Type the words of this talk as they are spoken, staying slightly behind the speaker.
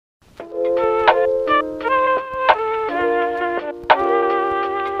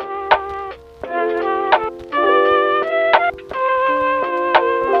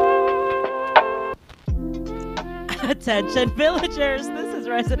Attention villagers, this is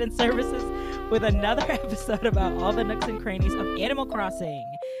Resident Services with another episode about all the nooks and crannies of Animal Crossing.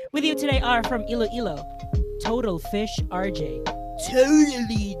 With you today are from Iloilo, Total Fish RJ.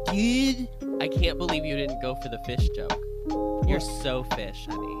 Totally, dude. I can't believe you didn't go for the fish joke. You're so fish,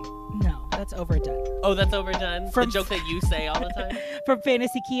 honey. No, that's overdone. Oh, that's overdone? From- the joke that you say all the time? From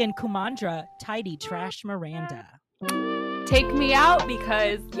Fantasy Key and Kumandra, Tidy Trash Miranda. Take me out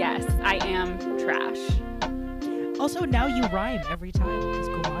because, yes, I am trash. Also, now you rhyme every time. It's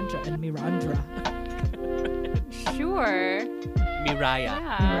Kumandra and Mirandra. Sure. Miraya.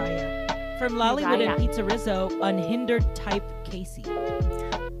 Yeah. Mariah. From Lollywood and Pizza Rizzo, Unhindered Type Casey.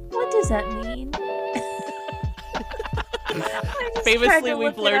 What does that mean? Famously,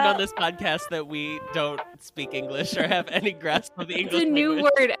 we've learned on this podcast that we don't speak English or have any grasp of the English It's a new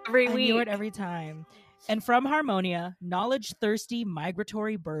language. word every I week. knew it every time. And from Harmonia, knowledge-thirsty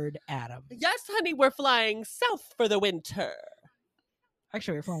migratory bird Adam. Yes, honey, we're flying south for the winter.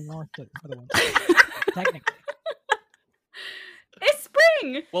 Actually, we're flying north for the winter. Technically. It's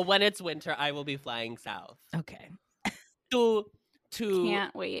spring. Well, when it's winter, I will be flying south Okay. to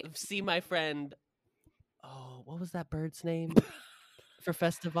Can't wait. see my friend. Oh, what was that bird's name for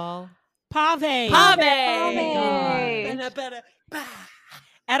festival? Pave. Pave.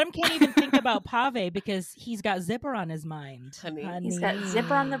 Adam can't even think about Pave because he's got Zipper on his mind. Honey. He's got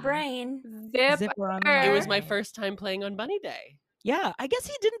zipper on the brain. Zipper on the It It was my brain. first time playing on Bunny Day. Yeah, I guess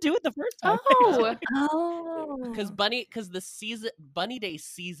he didn't do it the first time. Oh, Oh. Because the Bunny Day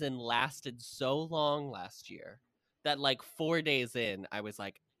season lasted so long last year that like 4 days in, I was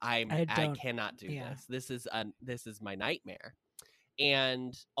like, I cannot do yeah. this. This is my nightmare.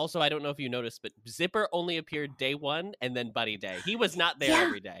 And also, I don't know if you noticed, but Zipper only appeared day one and then Bunny Day. He was not there Yeah.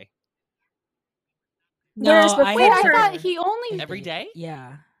 every day. Whereas I wait, I before- thought he only. Every day?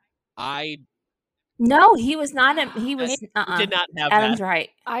 Yeah. I No, he was not. He was. did not have Adam's that. right.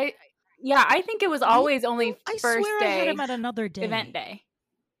 I think it was always only I first swear I had day, him at another day. event day.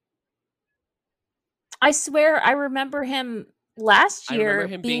 I swear, I remember him last I year remember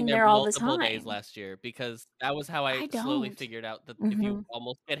him being there all the multiple time. days last year because that was how I I slowly don't. figured out that if you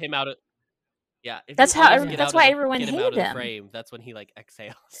almost get him out of if That's you how- almost get that's out why of- everyone get him out hated of the him. frame, that's when he like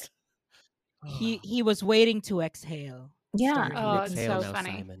exhales. He was waiting to exhale. Yeah. Sorry. Oh, it's Exhale so now,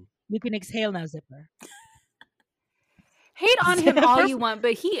 funny. Simon. You can exhale now, Zipper. Hate on him all Zipper- you want,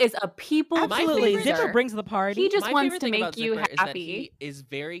 but he is a people Absolutely. pleaser. Zipper brings the party. He just My wants favorite to thing make about you Zipper is that happy. he is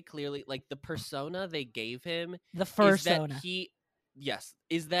very clearly like the persona they gave him the is fursona.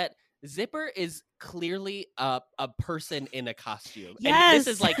 that Zipper is clearly a person in a costume. And Yes.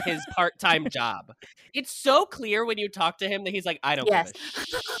 this is like his part-time job. It's so clear when you talk to him that he's like, I don't Yes.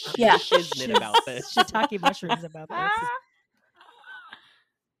 give a Yeah. shiznit about this. Shiitake mushrooms about this.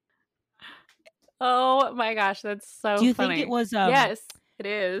 Oh my gosh, that's so Do you funny. think it was yes, it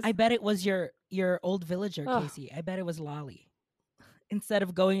is. I bet it was your old villager, Ugh. Casey. I bet it was Lolly. Instead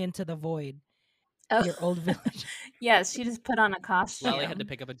of going into the void, Oh. your old villager. Yes, she just put on a costume. Lolly had to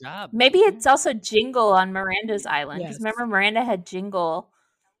pick up a job. Maybe it's also Jingle on Miranda's island. Because Yes. remember, Miranda had Jingle,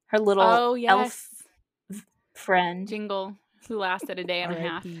 her little oh yes, elf friend. Jingle, who lasted a day and a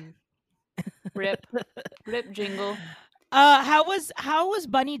half. R.I.P. Rip, rip, Jingle. How was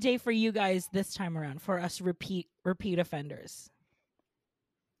Bunny Day for you guys this time around? For us repeat offenders.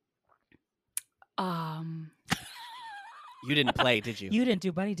 You didn't play, did you? You didn't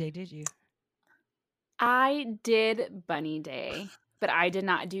do Bunny Day, did you? I did Bunny Day, but I did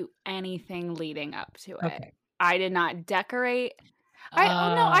not do anything leading up to it. Okay. I did not decorate. Oh.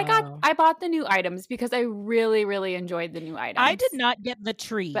 I bought the new items because I really, really enjoyed the new items. I did not get the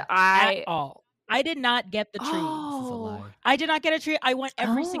tree But at all. I did not get the tree. This is a Oh, lie. I did not get a tree. I went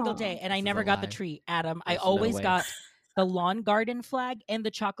every single Oh. day, and I This is never a got the lie. tree. Adam, I There's no always way. got the lawn garden flag and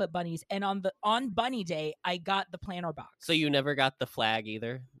the chocolate bunnies. And on Bunny Day, I got the planter box. So you never got the flag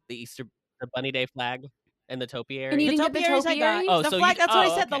either? The Bunny Day flag and the topiary? And you the didn't get the topiaries I got. topiary? Oh, the so flag. you- That's what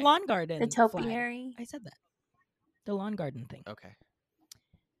I oh, said. The okay. lawn garden. The flag. topiary. I said that. The lawn garden thing. Okay.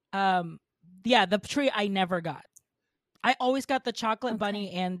 Yeah, the tree I never got. I always got the chocolate Okay.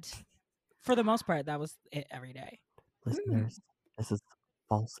 bunny, and for the most part, that was it every day. Listeners, this is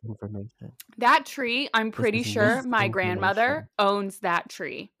false information. that tree, I'm pretty is sure misinformation. my grandmother owns that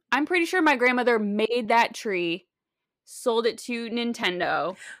tree. I'm pretty sure my grandmother made that tree, sold it to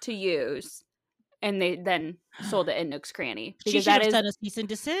Nintendo to use, and they then sold it in Nook's Cranny. She Because should that have is done a cease and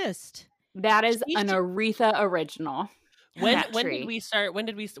desist. that is She an should- Aretha original. When that when tree. did we start? When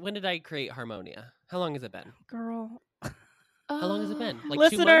did I create Harmonia? How long has it been? Girl. How long has it been?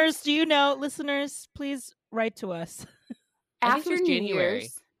 Like 2 Listeners, months? do you know? Listeners, please write to us. I think it After was New January.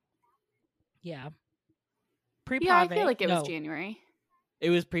 Year's? Yeah. Pre-Pave. Yeah, I feel like it was January. It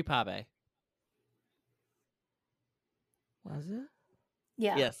was pre-Pave. Was it?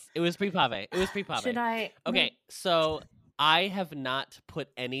 Yeah. Yes, it was pre-Pave. It was pre-Pave. Should I? Okay, so I have not put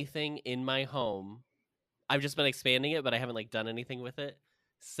anything in my home. I've just been expanding it, but I haven't like done anything with it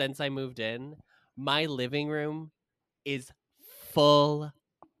since I moved in. My living room is full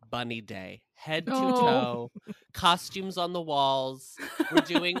bunny day, head to toe, costumes on the walls. We're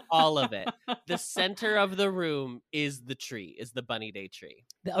doing all of it. The center of the room is the tree, is the bunny day tree.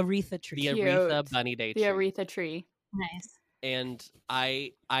 The Aretha tree. The Cute. Aretha bunny day tree. The Aretha tree. Nice. And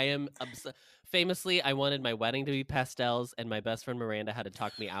I am famously, I wanted my wedding to be pastels, and my best friend Miranda had to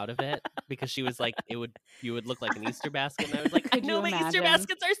talk me out of it because she was like, you would look like an Easter basket, and I was like, I know my Easter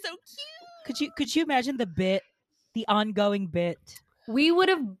baskets are so cute. Could you imagine the ongoing bit? We would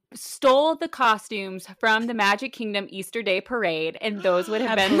have stole the costumes from the Magic Kingdom Easter Day parade, and those would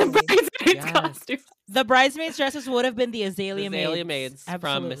have been the bridesmaids' costumes. The bridesmaids' dresses would have been the Azalea Maids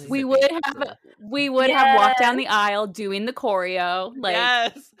from Mississippi. We would have walked down the aisle doing the choreo. Like,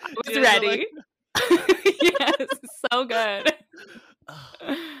 yes, I was ready. Yes, so good.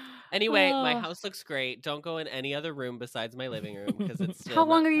 Anyway, my house looks great. Don't go in any other room besides my living room because it's still How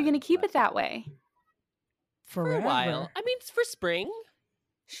long are you going to keep it that way? For a while. I mean, it's for spring.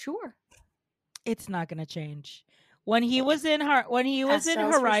 Sure. It's not going to change. When he was in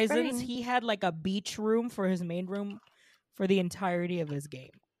Horizons, he had like a beach room for his main room for the entirety of his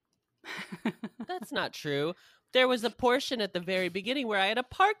game. That's not true. There was a portion at the very beginning where I had a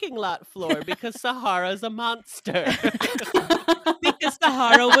parking lot floor because Sahara's a monster. Because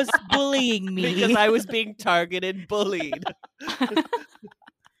Sahara was bullying me. Because I was being targeted, bullied.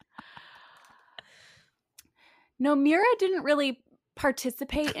 No, Mira didn't really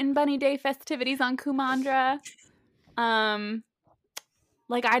participate in Bunny Day festivities on Kumandra.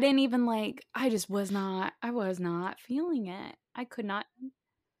 Like I didn't even I was not feeling it. I could not.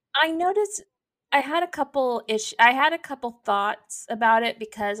 I noticed I had a couple thoughts about it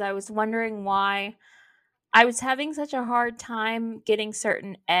because I was wondering why I was having such a hard time getting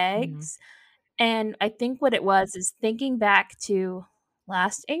certain eggs. And I think what it was is thinking back to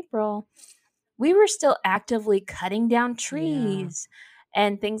last April, we were still actively cutting down trees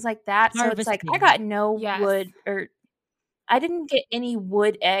and things like that. So it's like I got no wood, or I didn't get any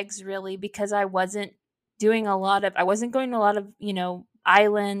wood eggs really because I wasn't going to a lot of,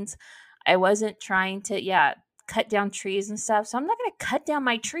 islands. I wasn't trying to, cut down trees and stuff. So I'm not going to cut down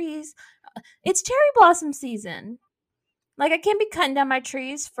my trees. It's cherry blossom season. Like I can't be cutting down my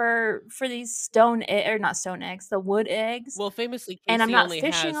trees for these the wood eggs. Well, famously, Casey and I'm not only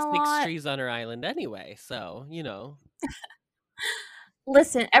fishing has a 6 lot. trees on her island anyway, so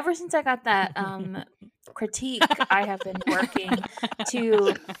Listen, ever since I got that critique, I have been working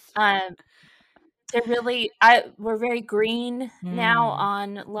to really. We're very green now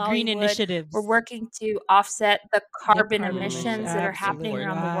on Lollywood. Green initiatives. We're working to offset the carbon emissions that are happening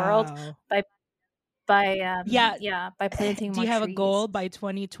around the world by planting more trees. Do you have a goal by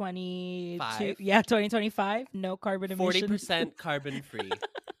 2025? Yeah, 2025. No carbon emissions. 40% carbon free.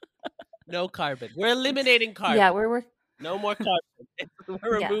 No carbon. We're eliminating carbon. Yeah, we're no more carbon.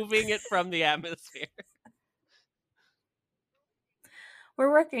 We're removing it from the atmosphere.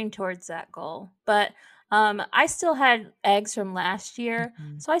 We're working towards that goal, but I still had eggs from last year,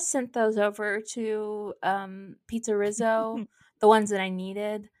 so I sent those over to Pizza Rizzo, the ones that I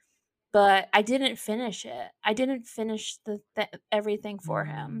needed. But I didn't finish it. I didn't finish everything for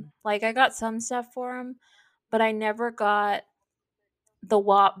him. Like I got some stuff for him, but I never got the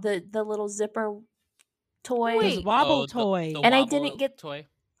little zipper toy. Wait, wobble toy. And I didn't get toy.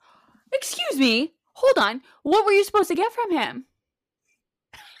 Excuse me. Hold on. What were you supposed to get from him?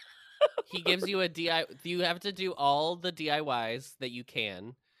 He gives you a DIY. You have to do all the DIYs that you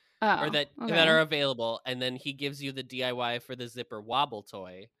can, or that are available, and then he gives you the DIY for the zipper wobble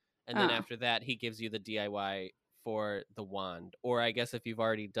toy. And then after that, he gives you the DIY for the wand. Or I guess if you've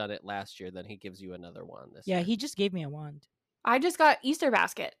already done it last year, then he gives you another wand this time. He just gave me a wand. I just got Easter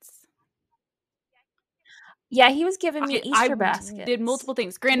baskets. Yeah, he was giving me Easter baskets. Did multiple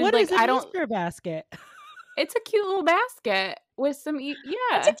things. Granted, what is an Easter basket? It's a cute little basket with some it's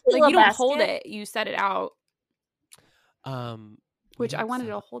a cute you don't basket. hold it, you set it out. Which I wanted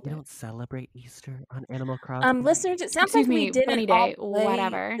to hold it. We don't celebrate Easter on Animal Crossing. Listeners, it sounds like we didn't Bunny all Day, play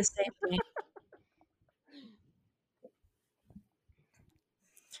whatever. the same thing.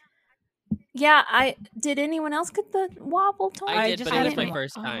 Yeah, did anyone else get the wobble toy? I did, just but it was had my it.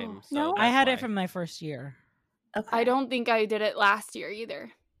 first time. So No? I had that's it from my first year. Okay. I don't think I did it last year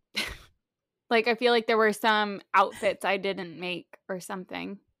either. I feel like there were some outfits I didn't make or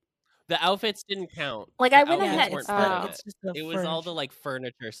something. The outfits didn't count. Like, The I went outfits ahead. weren't Oh. part of It's it. just the It was all the furniture. like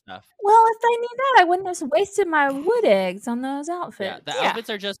furniture stuff. Well, if I knew that, I wouldn't have wasted my wood eggs on those outfits. Yeah, the Yeah. outfits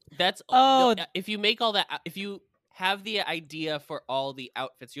are just Oh. if you make all that, if you have the idea for all the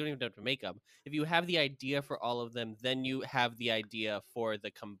outfits, you don't even have to make them. If you have the idea for all of them, then you have the idea for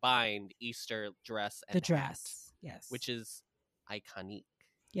the combined Easter dress and The hat, dress. Yes. which is iconic.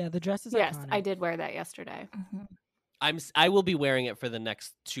 yeah, the dress is Yes, iconic. I did wear that yesterday. Mhm. I will be wearing it for the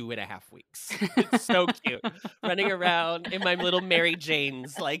next 2.5 weeks. It's so cute, running around in my little Mary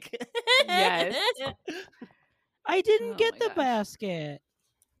Janes, like. Yes. I didn't Oh get my the gosh. basket.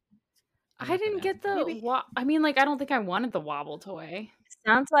 I'm I not gonna didn't get ask. the. Maybe- I mean, like, I don't think I wanted the wobble toy.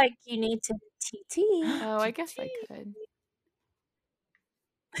 Sounds like you need to TT. Oh, I guess I could.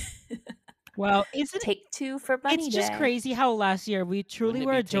 Well, isn't it? Take 2 for Bunny It's just Day. crazy how last year we truly Wouldn't it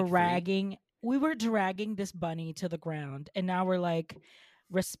were be take 3? dragging. We were dragging this bunny to the ground, and now we're like,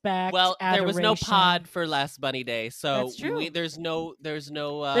 respect. Well, there was no adoration. pod for last Bunny Day, so That's true. there's no There's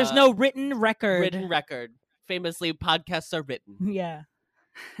no written record. written record. Famously, podcasts are written. Yeah.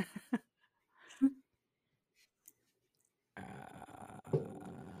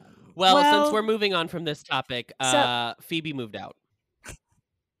 Well, since Well- we're moving on from this topic, So- Phoebe moved out.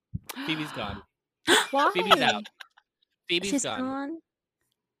 Phoebe's gone. Why? Phoebe's out. Phoebe's She's gone. gone.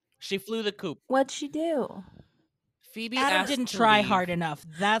 She flew the coop. What'd she do? Phoebe Adam asked didn't to try leave. hard enough.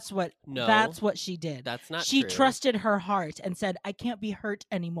 That's what. No. That's what she did. That's not She true. trusted her heart and said, "I can't be hurt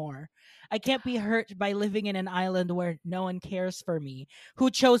anymore. I can't be hurt by living in an island where no one cares for me. Who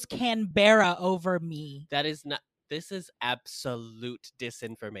chose Canberra over me?" That is not. This is absolute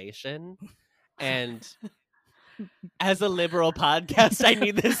disinformation, and as a liberal podcast, I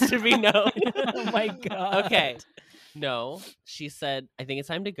need this to be known. Oh my god. Okay. No, she said, I think it's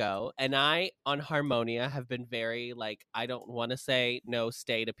time to go. And I, on Harmonia, have been very like, I don't want to say no,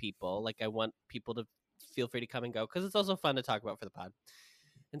 stay to people. Like, I want people to feel free to come and go because it's also fun to talk about for the pod.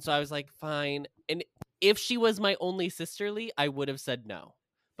 And so I was like, fine. And if she was my only sisterly, I would have said no.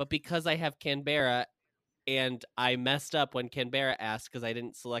 But because I have Canberra and I messed up when Canberra asked because I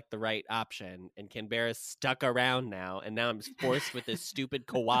didn't select the right option, and Canberra's stuck around now, and now I'm forced with this stupid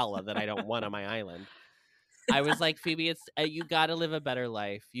koala that I don't want on my island. I was like, Phoebe, it's you got to live a better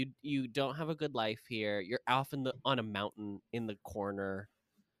life. You don't have a good life here. You're off on a mountain in the corner,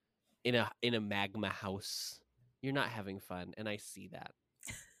 in a magma house. You're not having fun, and I see that.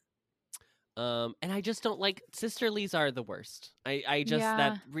 And I just don't like sisterlies are the worst. I just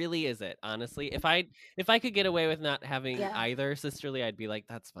that really is it. Honestly, if I could get away with not having Yeah. either sisterly, I'd be like,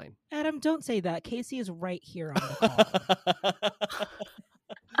 that's fine. Adam, don't say that. Casey is right here on the call.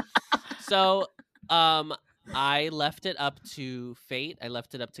 So, I left it up to fate. I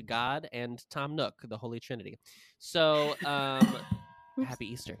left it up to God and Tom Nook, the Holy Trinity. So, happy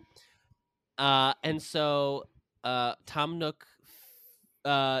Easter. And so, Tom Nook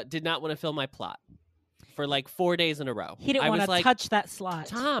did not want to fill my plot for like 4 days in a row. He didn't I want was to like, touch that slot.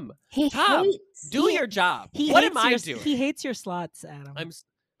 Tom, He Tom, hates. do he, your job. He What hates am I your, doing? He hates your slots, Adam.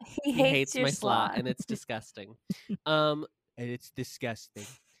 He He hates your my slot, and it's disgusting. And it's disgusting.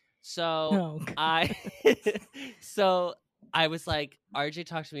 So no. I was like, RJ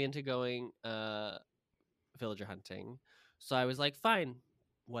talked me into going villager hunting. So I was like, fine,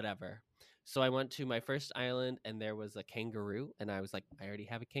 whatever. So I went to my first island and there was a kangaroo, and I was like, I already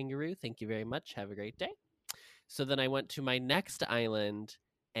have a kangaroo. Thank you very much. Have a great day. So then I went to my next island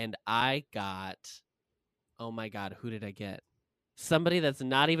and I got, oh my God, who did I get? Somebody that's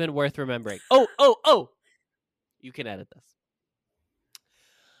not even worth remembering. Oh. You can edit this.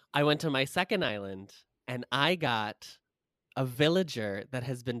 I went to my second island and I got a villager that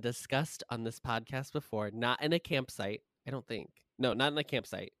has been discussed on this podcast before, not in a campsite, I don't think. No, not in a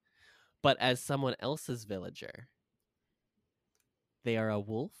campsite, but as someone else's villager. They are a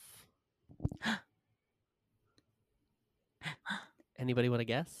wolf. Anybody want to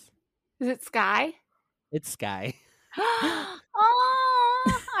guess? Is it Sky? It's Sky. Oh,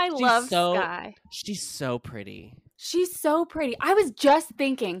 I She's love so- Sky. She's so pretty. She's so pretty. I was just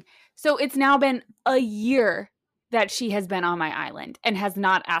thinking. So it's now been a year that she has been on my island and has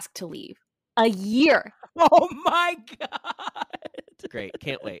not asked to leave. A year. Oh my god. Great.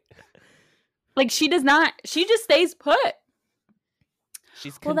 Can't wait. Like she does not. She just stays put.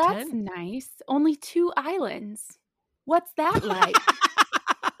 She's Well, content. that's nice. Only 2 islands. What's that like?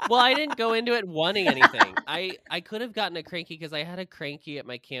 Well, I didn't go into it wanting anything. I could have gotten a cranky because I had a cranky at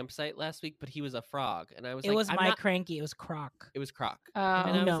my campsite last week, but he was a frog, and I was It like, was I'm my not- cranky. It was Croc. It was Croc, Oh.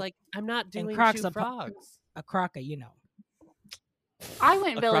 and I no. was like, I'm not doing Croc's 2 a pu- frogs. A croca, you know. I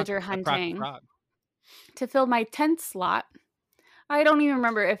went A villager croc hunting frog. to fill my 10th slot. I don't even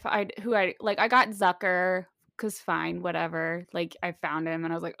remember I got Zucker because fine, whatever. Like I found him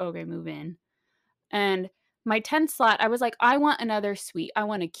and I was like, okay, move in. And my 10th slot, I was like, I want another suite. I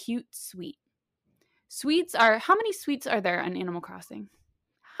want a cute suite. How many suites are there on Animal Crossing?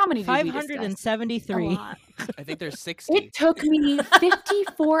 How many did we discuss? 573. A lot. I think there's 60. It took me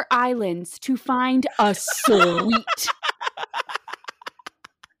 54 islands to find a suite.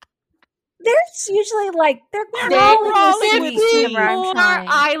 There's usually like they're They're all crawling with with sweets whenever I'm 54 trying.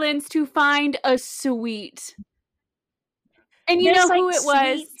 islands to find a suite. And you There's, know who like, it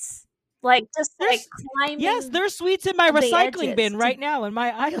was? sweets, like just like There's- climbing. Yes, there's sweets in my the recycling bin edges. right now in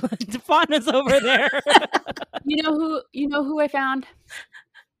my island. Fauna's over there. You know who I found?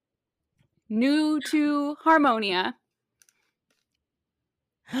 New to Harmonia,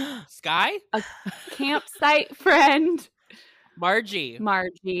 Sky? campsite friend, Margie.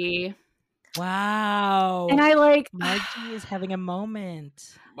 Margie. Wow. And I like Margie is having a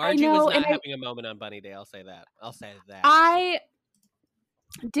moment. Margie know, was and not I- having a moment on Bunny Day. I'll say that. I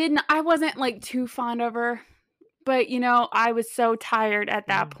wasn't like too fond of her, but you know, I was so tired at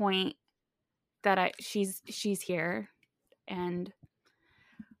that point that she's here and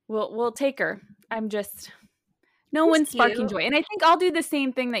we'll take her. I'm just no She's one's sparking cute. joy. And I think I'll do the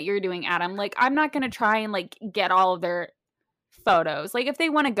same thing that you're doing, Adam. Like I'm not going to try and like get all of their photos. Like if they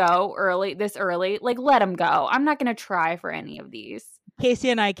want to go this early, like let them go. I'm not going to try for any of these. Casey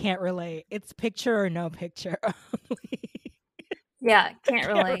and I can't relate. It's picture or no picture. Yeah, can't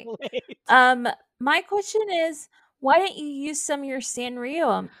relate. My question is, why didn't you use some of your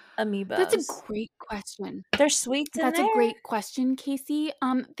Sanrio amiibos? That's a great question. They're sweets in That's there. a great question, Casey.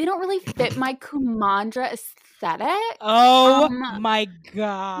 They don't really fit my Kumandra aesthetic. Oh Um, my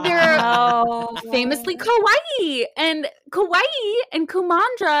god. they're- Oh, Famously kawaii and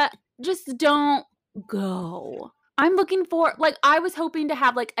Kumandra just don't go. I'm looking for I was hoping to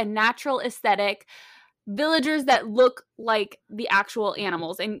have like a natural aesthetic, villagers that look like the actual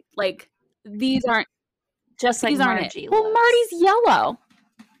animals, and like these aren't just like these aren't Margie. it. Well, looks. Marty's yellow.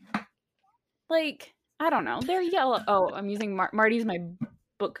 Like I don't know, they're yellow. Oh, I'm using Marty's my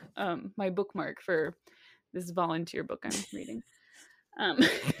bookmark for this volunteer book I'm reading.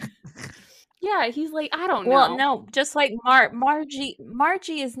 Yeah, he's like I don't know. Well, no, just like Margie.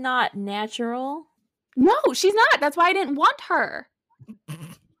 Margie is not natural. No, she's not. That's why I didn't want her.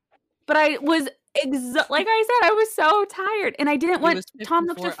 But I was like I said, I was so tired, and I didn't It want was Tom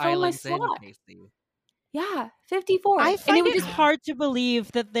Nook to 54 fill my islands in, slot. Casey. Yeah, 54. I and find it was it just hard to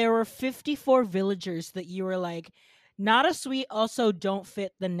believe that there were 54 villagers that you were like, not a suite, also don't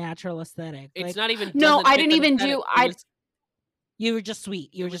fit the natural aesthetic. It's Like, not even. No, doesn't I fit didn't the even aesthetic. do- It was- you were just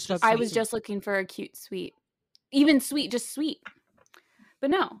sweet. You were It was just just so I sweet. was just looking for a cute sweet. Even sweet, just sweet. But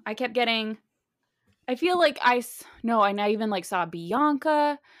no, I kept getting I feel like I even like saw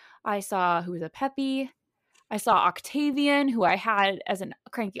Bianca. I saw who was a Peppy. I saw Octavian, who I had as a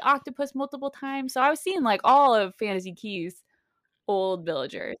cranky octopus multiple times. So I was seeing like all of Fantasy Keys old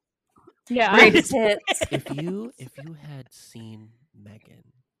villagers. Yeah. Greatest hits. If you had seen Megan,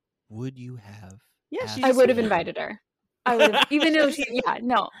 would you have? Yeah, asked she's I would have her? invited her. I would have, even though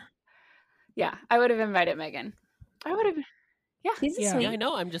I would have invited Megan. I would have. She's a Yeah. sweet. Yeah, I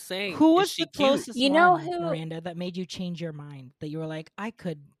know. I'm just saying. Who is was she the cute? closest You know one, who- Miranda, that made you change your mind? That you were like, I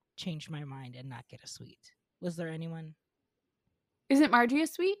could change my mind and not get a suite. Was there anyone? Isn't Margie a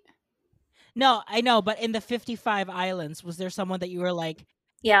sweet? No, I know, but in the 55 islands, was there someone that you were like,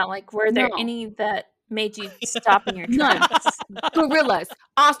 Yeah, like were there No. any that made you stop in your None. tracks? Gorillas,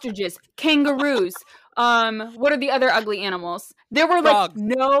 ostriches, kangaroos. What are the other ugly animals? There were like Frogs.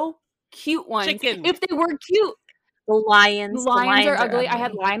 no cute ones. Chicken. If they were cute, The lions. the lions are ugly. I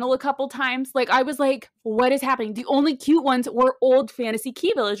had Lionel a couple times. Like I was like, what is happening? The only cute ones were old Fantasy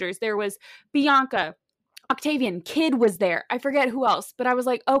Key villagers. There was Bianca, Octavian, Kid was there. I forget who else, but I was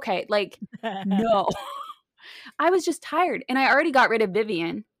like, okay, like no. I was just tired, and I already got rid of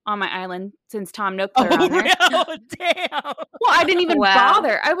Vivian on my island since Tom Nook put her Oh, on there. no, damn. Well, I didn't even Wow.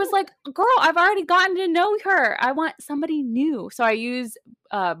 bother. I was like, girl, I've already gotten to know her. I want somebody new. So I use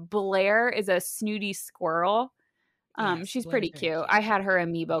Blair is a snooty squirrel. Yes, She's Blair's pretty very cute. cute. I had her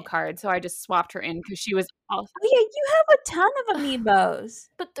amiibo card, so I just swapped her in because she was all, Oh yeah, you have a ton of amiibos.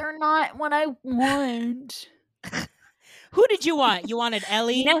 but they're not what I want. Who did you want? You wanted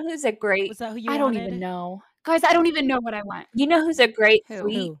Ellie? You know who's a great? Was that who you I don't wanted? even know. Guys, I don't even know what I want. You know who's a great Who?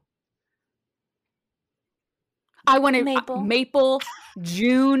 sweet? Who? I wanted Maple. Maple,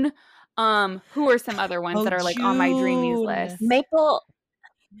 June. Who are some other ones Oh, that are like on my dreamies June. list?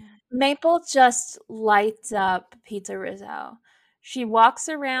 Maple just lights up Pizza Rizzo. She walks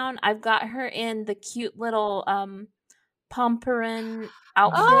around. I've got her in the cute little Pomperin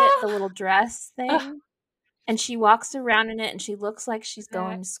outfit, the little dress thing. And she walks around in it and she looks like she's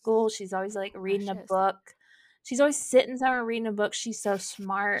going to That's school. She's always like reading a precious. book. She's always sitting somewhere reading a book. She's so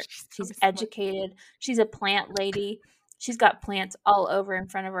smart. She's so She's smart. educated. She's a plant lady. She's got plants all over in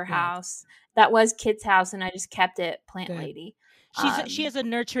front of her Yes. house. That was Kid's house, and I just kept it plant Good. lady. She has a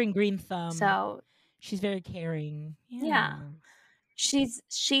nurturing green thumb. So she's very caring. Yeah. she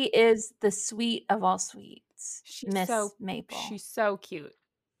is the sweet of all sweets. She's Miss so Maple. She's so cute.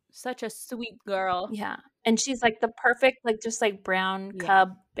 Such a sweet girl. Yeah. And she's like the perfect, like just like brown Yeah.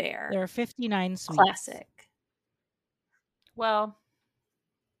 cub bear. There are 59 sweets. Classic. Well,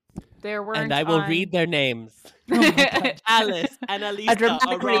 there weren't. And I will on- read their names. Oh my God. Alice, Annalisa,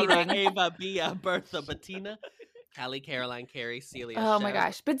 dramatic Aurora, reading. Ava, Bea, Bertha, Bettina, Callie, Caroline, Carrie, Celia, Oh my Cheryl,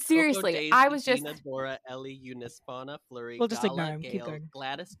 gosh! But Coco, seriously, Daisy, I was just Gina, Dora, Ellie, Eunice, Fauna, Flurry, We'll just Gala, ignore him. Keep Gail, going.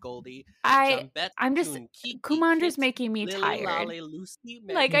 Gladys, Goldie, I'm John just Coon, Kiki, Kumandra's Kit, making me Lily, tired. Lolly, Lucy,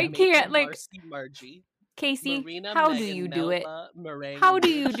 Like, Maggie, I can't, Maple, like- Marcy, Margie, Casey, Marina, how do Megan, you do it? Melba, Meringue, How do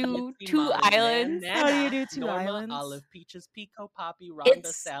you Mitzi, do Mitzi, 2 Molly, islands? Nana, How do you do 2 Norma, islands? Olive, Peaches, Pico, Poppy, Rhonda,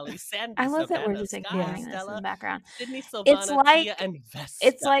 It's- Sally, Sandy, I love that we're Savannah, just Sky, ignoring this in Stella, the background. Sydney, Silvana, like- Tia, and Vesta.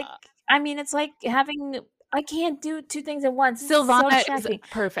 It's like, I mean, it's like having, I can't do 2 things at once. It's Silvana so is distracting.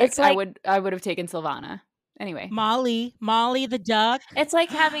 perfect. It's like- I would have taken Silvana. Anyway, Molly the duck. It's like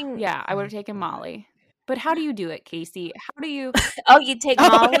having, yeah, I would have taken Molly. But how do you do it, Casey? How do you? oh, you take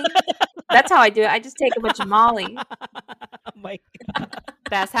Molly? That's how I do it. I just take a bunch of Molly. Oh my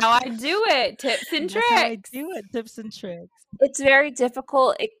That's how I do it. Tips and That's how I tricks. do it. Tips and tricks. It's very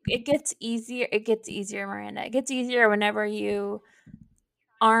difficult. It gets easier. It gets easier, Miranda. It gets easier whenever you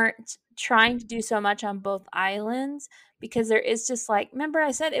aren't trying to do so much on both islands, because there is just like, remember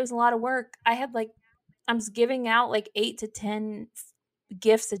I said it was a lot of work. I was giving out like 8 to 10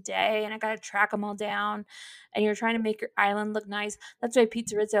 gifts a day, and I got to track them all down, and you're trying to make your island look nice. That's why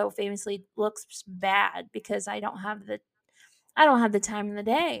Pizza Rizzo famously looks bad, because I don't have the time in the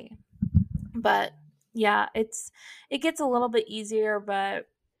day. But yeah, it gets a little bit easier, but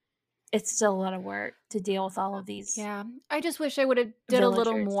it's still a lot of work to deal with all of these. Yeah, I just wish I would have did a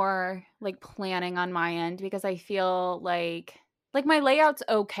little Villagers. more like planning on my end, because I feel like my layout's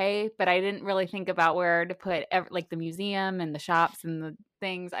okay, but I didn't really think about where to put like the museum and the shops and the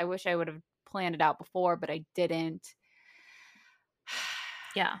things. I wish I would have planned it out before, but I didn't.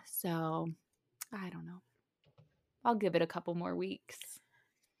 Yeah. So I don't know. I'll give it a couple more weeks.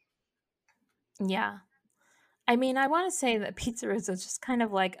 Yeah. I mean, I want to say that Pizza Rizzo is just kind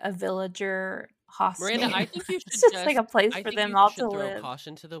of like a villager hostel. Miranda, I think you should It's just like a place I for think them you all should to throw live.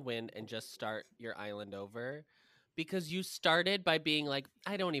 caution to the wind and just start your island over, because you started by being like,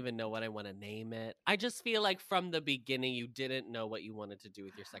 I don't even know what I want to name it. I just feel like from the beginning you didn't know what you wanted to do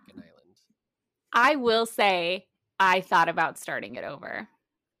with your second island. I will say I thought about starting it over.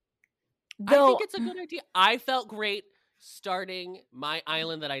 I Though think it's a good idea. I felt great starting my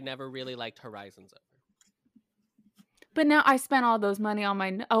island that I never really liked Horizons over. but now I spent all those money on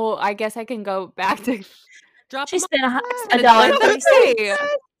my. Oh, I guess I can go back to. Drop She them spent spent $1.36.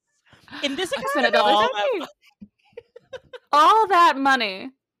 In this I spent economy, $1.30. All that money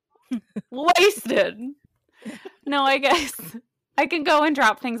wasted. No, I guess I can go and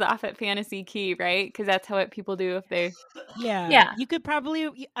drop things off at Fantasy Key, right? Because that's how people do if they. yeah. Yeah. You could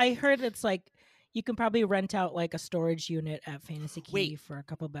probably, I heard it's like, you can probably rent out like a storage unit at Fantasy Key Wait. for a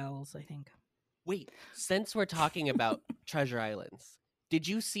couple bells, I think. Wait, since we're talking about treasure islands, did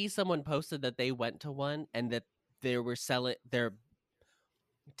you see someone posted that they went to one and that they were selling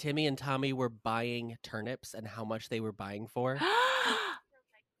Timmy and Tommy were buying turnips, and how much they were buying for?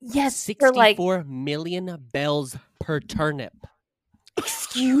 Yes, for like, 64 million bells per turnip.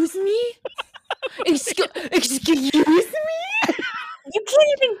 Excuse me. Excuse me. you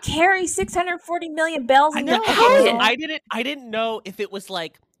can't even carry 640 million bells I in know. your How is pocket. I didn't know if it was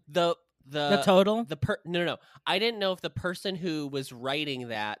like the total? no. I didn't know if the person who was writing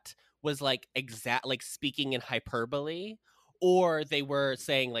that was like like speaking in hyperbole, or they were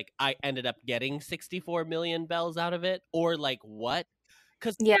saying like I ended up getting 64 million bells out of it, or like what?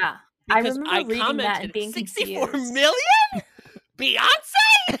 Yeah, I Because remember reading that and commented being 64 confused. million?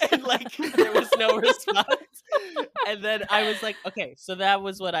 Beyonce? And like there was no response. And then I was like, okay, so that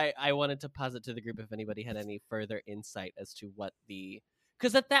was what I wanted to posit to the group if anybody had any further insight as to what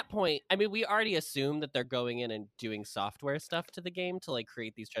because at that point, I mean, we already assumed that they're going in and doing software stuff to the game to like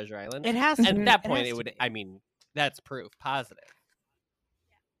create these treasure islands. It has And to. at that It point, has it to would, be. I mean, that's proof positive.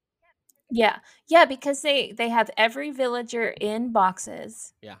 Yeah, because they have every villager in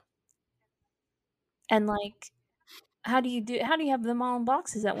boxes. Yeah. And like, how do you have them all in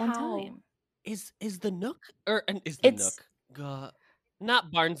boxes at one How? time? Is the Nook or is the It's Nook?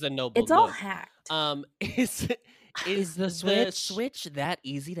 Not Barnes and Noble it's all Nook. hacked. Is the the Switch- Switch that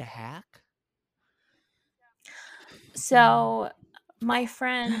easy to hack? So my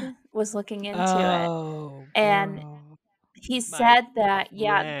friend was looking into it, Oh, and girl. he My said that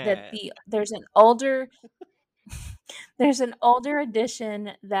that friend. there's an older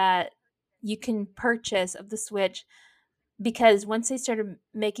edition that you can purchase of the Switch, because once they started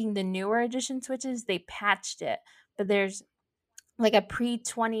making the newer edition Switches, they patched it. But there's like a pre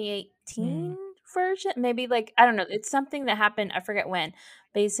 2018 version, maybe, like, I don't know. It's something that happened. I forget when.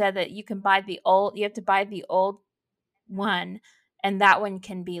 But he said that you have to buy the old one, and that one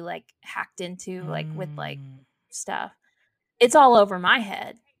can be like hacked into, like, with like stuff. It's all over my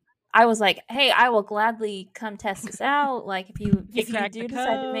head. I was like, hey, I will gladly come test this out. Like, if you crack the do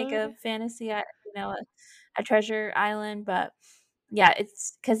decide to make a code. fantasy, a treasure island. But yeah,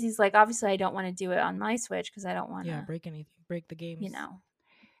 it's because he's like, obviously I don't want to do it on my Switch because I don't want to, break the games.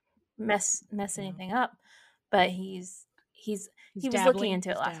 mess Yeah. anything up. But he was looking dabbling. into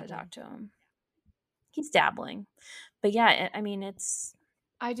it He's last I dabbling. talked to him. He's dabbling. But yeah, I mean, it's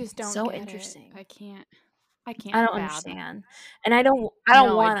I just don't so get it. interesting. I can't I I don't fathom. understand, and I don't No,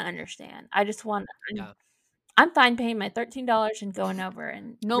 I- want to understand. I just want. Yeah. I'm fine paying my $13 and going over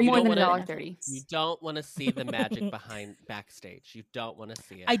and No reading more than the $1.30. benefits. You don't want to see the magic behind backstage. You don't want to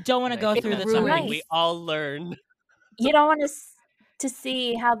see it. I don't want to And go think through the that's something Right. we all learn. You don't want to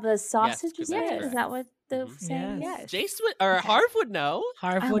see how the sausage is that's made. Is correct. that what the Mhm. saying Yes. is? Jace would, or Okay. Harv would know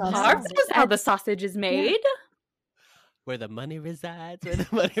Harv I would love know. Harv sausage. knows how the sausage is made. where the money resides. Where the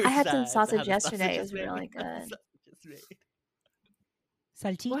money I had some resides, how sausage the yesterday. sausage It is was really made, how the good. sausage is made.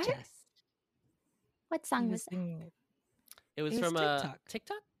 Salchichas. What He song was was that? singing it. It was It was from TikTok.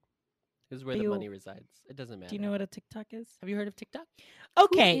 TikTok. It was where Are the you- money resides. It doesn't matter. Do you know what a TikTok is? Have you heard of TikTok?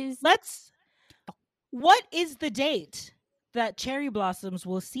 Okay, is- what is the date that cherry blossoms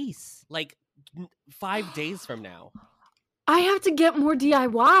will cease? Like 5 days from now. I have to get more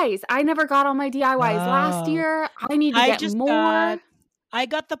DIYs. I never got all my DIYs last Oh. year. I need to I get just more. I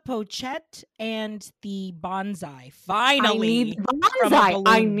got the pochette and the bonsai. I Finally. need the from a bonsai.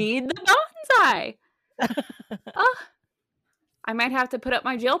 I balloon. need the bonsai. Ugh. I might have to put up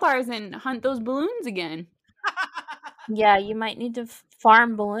my jail bars and hunt those balloons again. Yeah, you might need to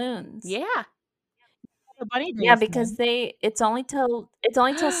farm balloons. Yeah. The bunny Yeah, days, because man. it's only till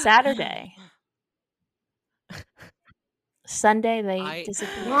Saturday. Sunday they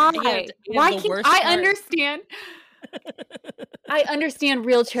disappear. Why? And Why the can't worst I part- understand? I understand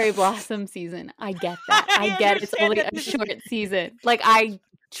real cherry blossom season. I get that. I I get it's understand only that a this is- short season. Like, I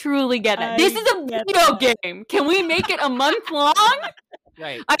truly get that. This I is a get video game. Can we make it a month long?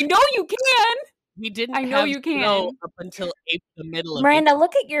 Right. I know you can. We didn't I know have you snow can. up until the middle of Miranda,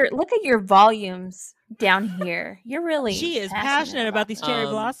 April. look at your volumes down here. You're really She is passionate about these cherry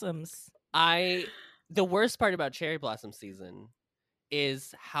Um, blossoms. The worst part about cherry blossom season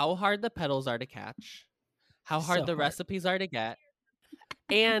is how hard the petals are to catch, how hard So the hard. recipes are to get,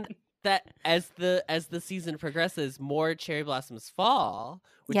 and that as the season progresses, more cherry blossoms fall,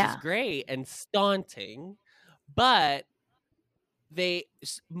 which is Yeah. great and staunting, but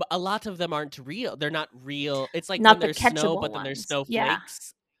a lot of them aren't real. They're not real. It's like Not when the there's snow, catchable but then there's ones. Yeah.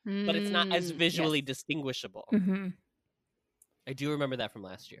 snowflakes, but it's not as Mm, visually yes. distinguishable. Hmm. I do remember that from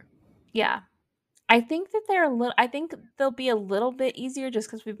last year. Yeah. I think that I think they'll be a little bit easier just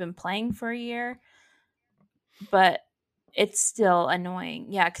because we've been playing for a year. But it's still annoying.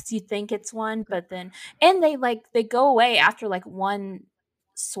 Yeah, because you think it's one, but then they go away after like one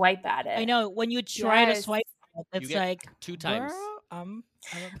swipe at it. I know when you try to Yes. swipe, You it's get like 2 times. "Girl, I'm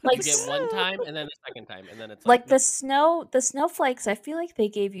Like You get one time and then the second time, and then it's Like like the snowflakes, I feel like they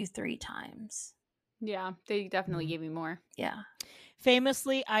gave you 3 times. Yeah, they definitely Mhm. gave me more. Yeah.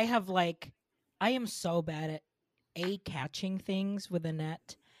 Famously, I am so bad at catching things with a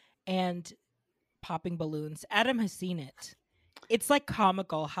net and popping balloons. Adam has seen it. It's like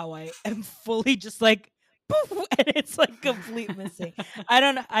comical how I am fully just like poof, and it's like complete missing. I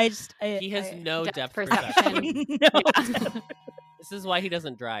don't know. he has no depth depth perception. perception. No. This is why he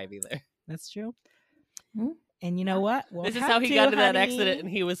doesn't drive either. That's true. Hmm? And you know what? Won't This is have how he to, got into that honey. accident, and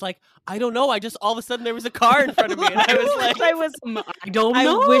he was like, "I don't know. I just all of a sudden there was a car in front of me, and I was like, I was. I don't I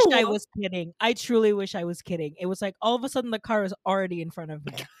know. wish I was kidding. I truly wish I was kidding. It was like all of a sudden the car was already in front of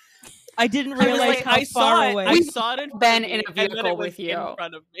me. I didn't I was realize like, how I far saw away. it. I We've saw it in front been of in me, a and then vehicle it was with you. in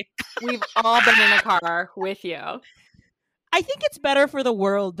front of me." We've all been in a car with you. I think it's better for the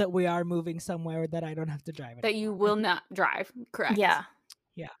world that we are moving somewhere that I don't have to drive it. That you will not drive. Correct. Yeah.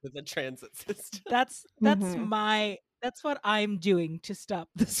 With the transit system. That's Mhm. that's what I'm doing to stop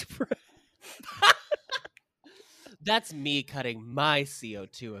the spread. That's me cutting my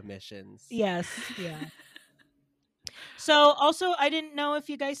CO2 emissions. Yes, yeah. So also, I didn't know if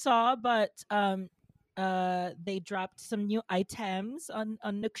you guys saw, but they dropped some new items on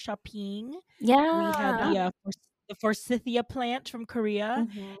Nook Shopping. We have Yeah. the Forsythia plant from Korea,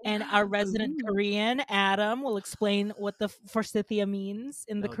 Mhm. and our resident Ooh. Korean Adam will explain what the Forsythia means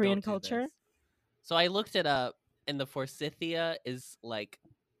in the No, Korean don't do culture. this. So I looked it up, and the Forsythia is like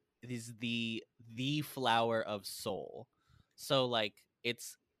the flower of Seoul. So like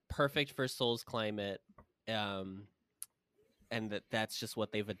it's perfect for Seoul's climate, and that's just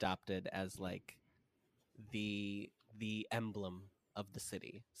what they've adopted as like the emblem of the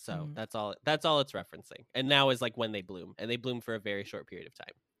city. So Mm. that's all it's referencing. And now is like when they bloom, and they bloom for a very short period of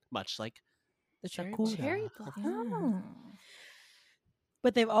time, much like The cherry Sakura. Cherry blossom. blossom. Oh.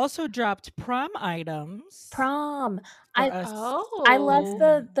 But they've also dropped prom items Prom. for I us. I love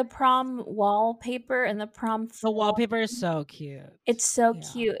Oh. the prom wallpaper and the prom The floor. wallpaper is so cute. It's so Yeah.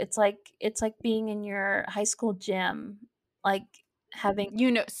 cute. It's like being in your high school gym, like having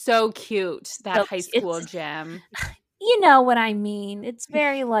You know, so cute, that So high cu- it's- school gym. you know what I mean. It's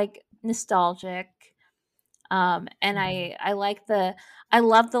very like nostalgic. And Mhm. I like I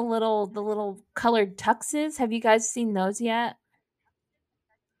love the little colored tuxes. Have you guys seen those yet?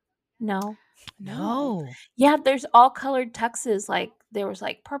 No. No. Yeah, there's all colored tuxes. Like there was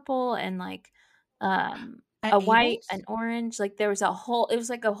like purple and like At a white Abel's? and orange. Like there was it was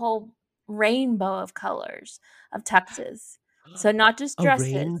like a whole rainbow of colors of tuxes. So not just A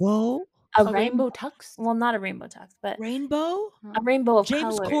dresses. rainbow? A A rainbow tux? Well, not a rainbow tux, but Rainbow? a rainbow of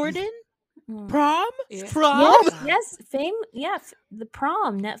James colors. Corden? Mm. Prom? Yeah. Prom? Yes, the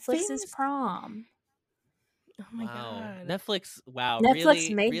prom, Netflix's Famous- prom. Oh my Wow. god. Netflix, wow,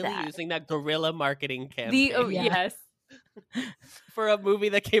 Netflix made really that. using that guerrilla marketing campaign The Yeah. yes. for a movie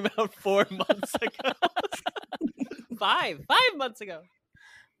that came out 4 months ago. 5 months ago.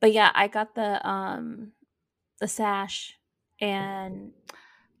 But yeah, I got the sash and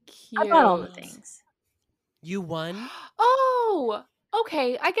I got all the Cute. things. You won? Oh,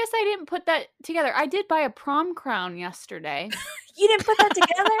 okay. I guess I didn't put that together. I did buy a prom crown yesterday. You didn't put that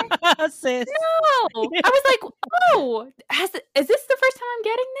together? Sis. No, I was like, oh, is this the first time I'm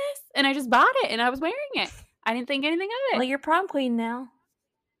getting this? And I just bought it and I was wearing it. I didn't think anything of it. Well, you're prom queen now.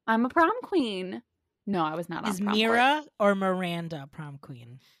 I'm a prom queen. No, I was not on Is prom court. Mira or Miranda prom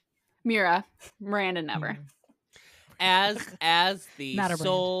queen? Mira. Miranda never. Mm. As the Not a brand.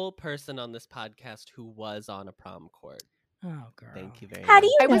 sole person on this podcast who was on a prom court. Oh, girl. Thank you very How much. do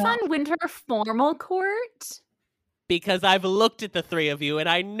you I was know? on winter formal court. Because I've looked at the three of you and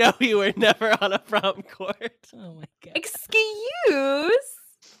I know you were never on a prom court. Oh my god. Excuse?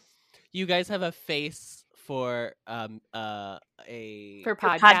 You guys have a face for a For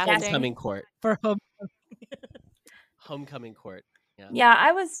podcasting. podcasting. homecoming court. For home. Homecoming court. Yeah. Yeah,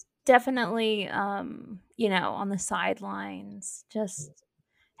 I was definitely on the sidelines, just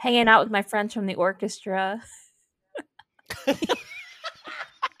hanging out with my friends from the orchestra.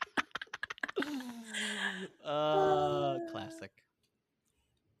 Classic.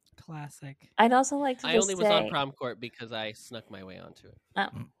 Classic. I'd also like to I just only say, was on prom court because I snuck my way onto it.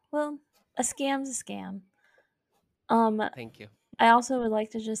 well, a scam's a scam. Thank you. I also would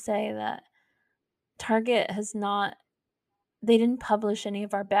like to just say that Target they didn't publish any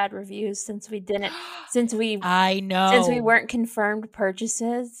of our bad reviews since we I know. since we weren't confirmed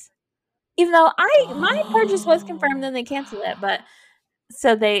purchases. Even though my purchase was confirmed, then they canceled it. But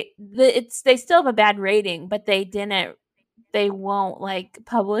so they still have a bad rating, but they won't like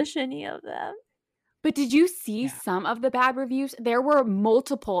publish any of them. But did you see Yeah. some of the bad reviews? There were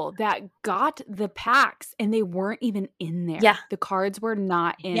multiple that got the packs and they weren't even in there. Yeah. The cards were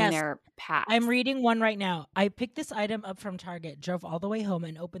not in Yes. their packs. I'm reading one right now. I picked this item up from Target, drove all the way home,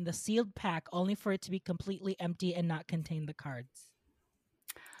 and opened the sealed pack only for it to be completely empty and not contain the cards.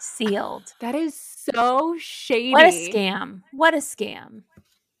 Sealed. That is so shady. What a scam. What a scam.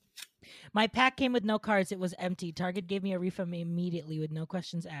 My pack came with no cards. It was empty. Target gave me a refund immediately with no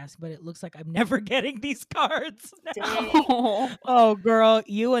questions asked, but it looks like I'm never getting these cards. Oh. Oh, girl,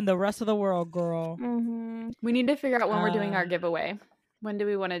 you and the rest of the world, girl. Mm-hmm. We need to figure out when we're doing our Uh, giveaway. When do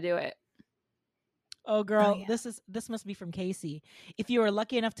we want to do it? Oh, girl, yeah. this must be from Casey. If you are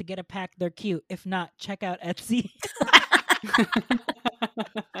lucky enough to get a pack, they're cute. If not, check out Etsy.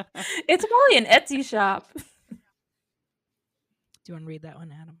 It's probably an Etsy shop. Do you want to read that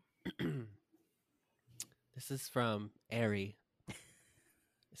one, Adam? This is from Airy.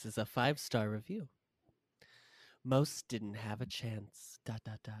 This is a 5-star review. Most didn't have a chance. ...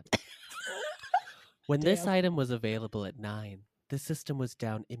 When this Damn. item was available at 9, The system was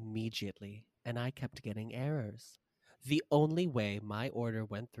down immediately, and I kept getting errors. The only way my order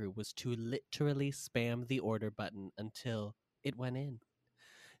went through was to literally spam the order button until it went in.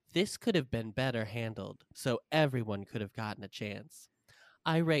 This could have been better handled, so everyone could have gotten a chance.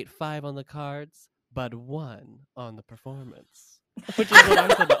 I rate 5 on the cards, but 1 on the performance. Which is what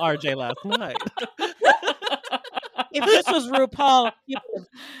I said to RJ last night. If this was RuPaul,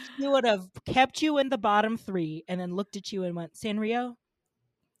 he would have kept you in the bottom 3 and then looked at you and went, Sanrio,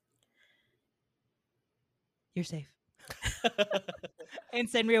 you're safe. And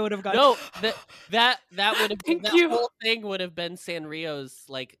Sanrio would have gone, No, that would have Thank that you. whole thing would have been Sanrio's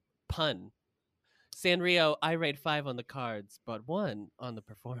like pun. Sanrio, I rate 5 on the cards, but 1 on the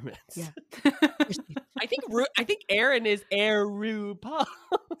performance. Yeah. I think Aaron is Air RuPaul.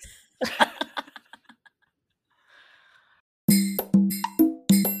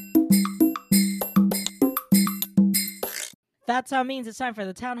 That sound means it's time for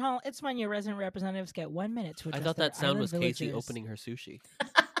the town hall. It's when your resident representatives get 1 minute to I address thought their that sound island was Casey villagers, opening her sushi.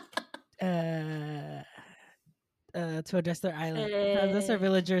 to address their island, to address their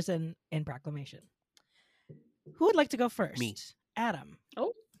villagers in proclamation. Who would like to go first? Me. Adam.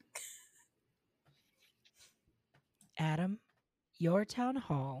 Oh. Adam, your town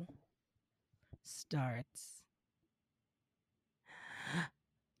hall starts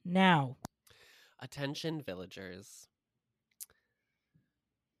now. Attention, villagers.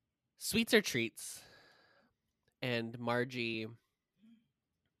 Sweets or treats. And Margie,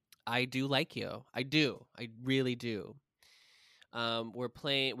 I do like you. I do. I really do. We're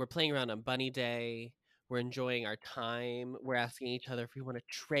playing around on Bunny Day. We're enjoying our time. We're asking each other if we want to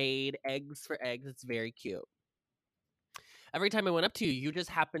trade eggs for eggs. It's very cute. Every time I went up to you, you just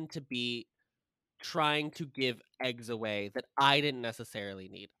happened to be trying to give eggs away that I didn't necessarily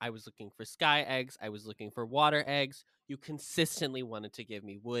need. I was looking for sky eggs. I was looking for water eggs. You consistently wanted to give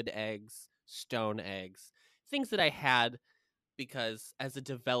me wood eggs, stone eggs, things that I had because as a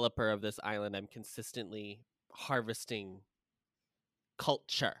developer of this island, I'm consistently harvesting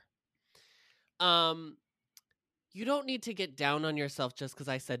culture. You don't need to get down on yourself just because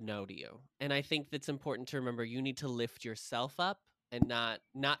I said no to you. And I think that's important to remember. You need to lift yourself up and not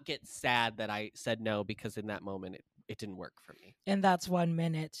get sad that I said no because in that moment it didn't work for me. And that's 1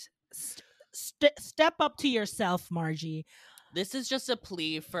 minute. Step up to yourself, Margie. This is just a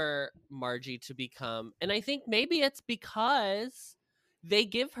plea for Margie to become, and I think maybe it's because they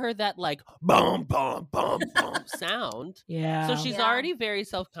give her that like boom, boom, boom, boom sound. Yeah. So she's Yeah. already very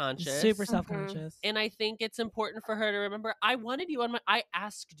self-conscious. super self-conscious. And I think it's important for her to remember, I wanted you on I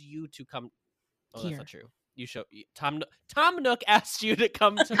asked you to come. Oh, Here. that's not true. Tom Nook asked you to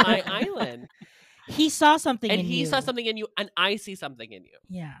come to my island. He saw something And in he you. saw something in you, and I see something in you.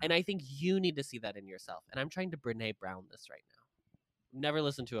 Yeah. And I think you need to see that in yourself. And I'm trying to Brene Brown this right now. Never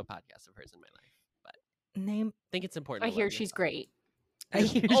listened to a podcast of hers in my life, but Name. I think it's important. I to hear love she's yourself. great. I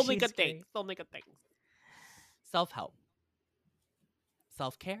hear Only she's good great. things. Only good things. Self-help.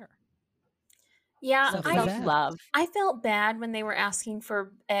 Self-care. Yeah, Self- I, Self- Self-love. I felt bad when they were asking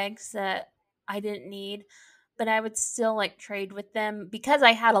for eggs that I didn't need, but I would still like trade with them because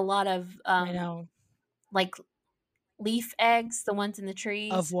I had a lot of I know. like leaf eggs, the ones in the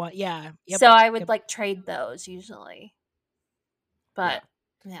trees. Of what? Yeah. Yep. So I would Yep. like trade those usually. But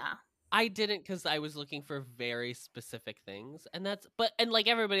yeah. I didn't because I was looking for very specific things, and like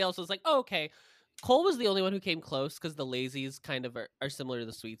everybody else was like, oh, okay. Cole was the only one who came close because the lazies kind of are similar to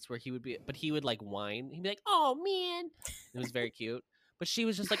the sweets, where he would like whine. He'd be like, "Oh man," it was very cute. But she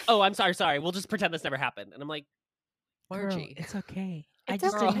was just like, "Oh, I'm sorry. We'll just pretend this never happened." And I'm like, Girl, Margie, it's okay. I It's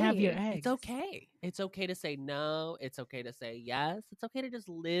just didn't have okay. your eggs. it's okay. It's okay to say no. It's okay to say yes. It's okay to just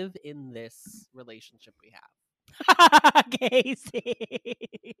live in this relationship we have. Casey.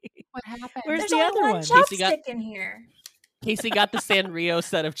 What happened? Where's There's the only other one one? Casey got- chopstick in here. Casey got the Sanrio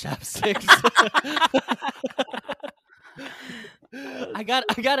set of chopsticks. I got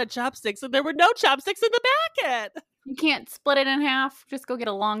a chopsticks, and there were no chopsticks in the packet. You can't split it in half. Just go get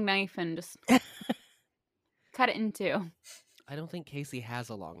a long knife and just cut it in two. I don't think Casey has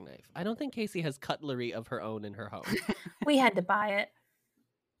a long knife. I don't think Casey has cutlery of her own in her home. We had to buy it.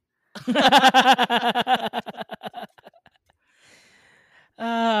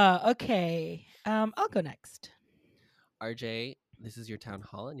 Okay. I'll go next. RJ, this is your town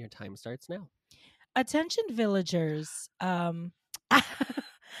hall, and your time starts now. Attention villagers. Not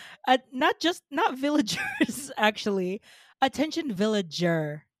villagers, actually. Attention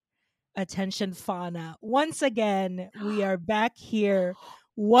villager. Attention fauna. Once again, we are back here.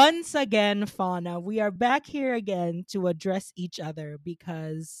 Once again, fauna. We are back here again to address each other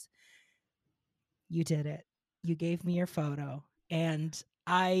because you did it. You gave me your photo and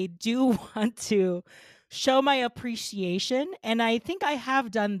I do want to show my appreciation. And I think I have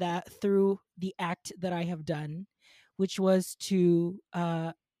done that through the act that I have done, which was to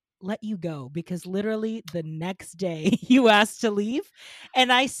let you go, because literally the next day you asked to leave.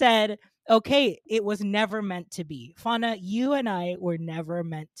 And I said, okay, it was never meant to be. Fauna, you and I were never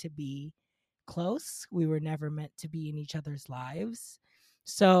meant to be close. We were never meant to be in each other's lives.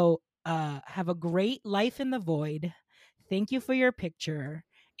 So have a great life in the void. Thank you for your picture.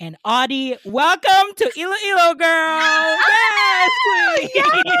 And Audie, welcome to Iloilo, girl. Yes, queen.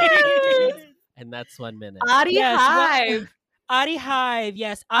 Yes! And that's 1 minute. Audie Yes, Hive. Audie Hive,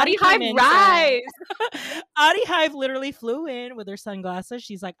 yes. Audie came Hive in rise. saying- Audie Hive literally flew in with her sunglasses.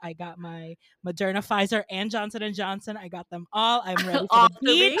 She's like, I got my Moderna, Pfizer, and Johnson & Johnson. I got them all. I'm ready for All the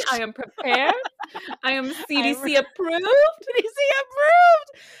three. beach. I am prepared. I am CDC re- approved. CDC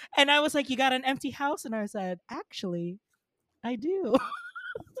approved. And I was like, you got an empty house? And I said, actually, I do.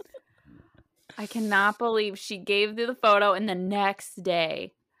 I cannot believe she gave the photo, and the next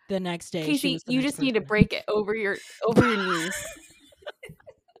day, The next day, she Casey, was the you next just need to person. break it over your knee.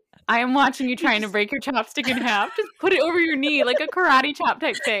 I am watching you trying to break your chopstick in half. Just put it over your knee like a karate chop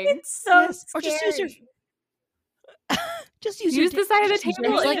type thing. It's so Yes, or just use your- scary. Just use, Use your the side of the just use your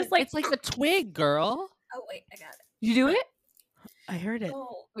table It's and hand. like, just like it's like a twig, girl. Oh wait, I got it. you do it. I heard it.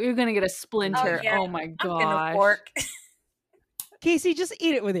 Oh, You're gonna get a splinter. yeah. Oh my I'm gonna gosh. fork. Casey, just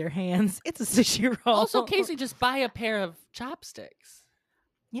eat it with your hands. It's a sushi roll. Also, Casey, just buy a pair of chopsticks.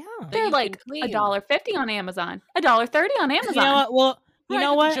 Yeah. that They're you like can clean. $1.50 on Amazon. $1.30 on Amazon. You know what? Well, you Right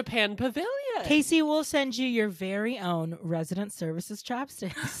know at the what? Japan Pavilion. Casey will send you your very own resident services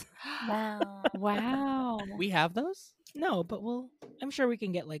chopsticks. Wow. Wow. We have those? No, but I'm sure we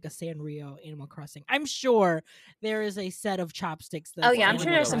can get like a Sanrio Animal Crossing. I'm sure there is a set of chopsticks. That's Oh yeah, I'm Animal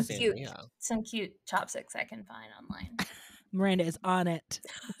sure there's some Crossing. cute, Yeah. some cute chopsticks I can find online. Miranda is on it.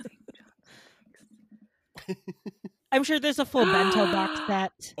 I'm sure there's a full bento box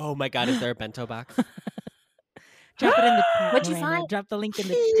set. Oh my god, is there a bento box? Drop it in the chat. What'd you Miranda. find? Drop the link in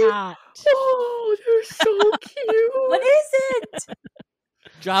the chat. Oh, they're so cute. What is it?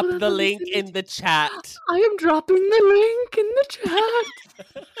 Drop Hold on, the let me link see. in the chat. I am dropping the link in the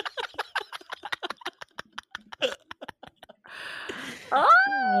chat.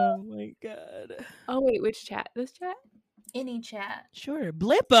 Oh my god. Oh wait, which chat? This chat? Any chat. Sure.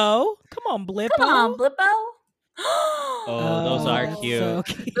 Blippo. Come on, Blippo. Come on, Blippo. Oh, those are that's cute. so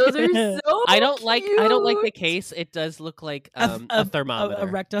cute. Those are so I don't like the cute. case. It does look like a thermometer. A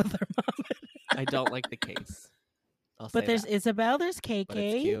rectal thermometer. I don't like the case. I'll But say there's that. Isabel, there's But it's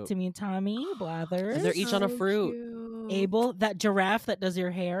KK, cute. Timmy, Tommy, Blathers. And they're each on a So fruit. cute. Abel, that giraffe that does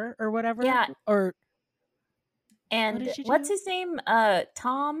your hair or whatever. Yeah. Or And did she what's do? his name?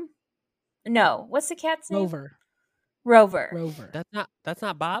 Tom? No. What's the cat's name? Rover. Rover. Rover. That's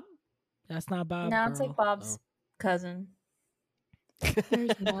not Bob? That's not Bob. No, it's girl. like Bob's Oh. cousin.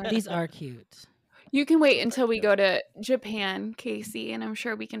 There's more. These are cute. You can wait until we go to Japan, Casey, and I'm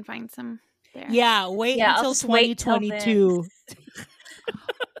sure we can find some there. Yeah, wait Yeah, I'll until just wait till then. 2022.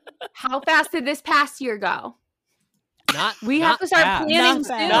 How fast did this past year go? Not We not have to start fast. planning Not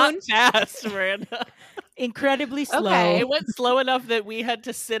fast. soon. Not fast, Miranda. Incredibly slow. Okay. It went slow enough that we had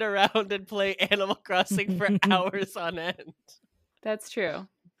to sit around and play Animal Crossing for hours on end. That's true.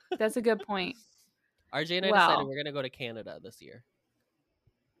 That's a good point. RJ and I Well. decided we're gonna go to Canada this year.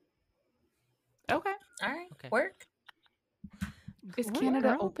 Okay. All right. Okay. Work. Is What, Canada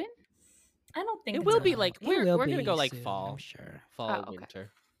girl? open? I don't think It it's will be open. like It we're will gonna be go like soon, fall, I'm sure. Oh, okay.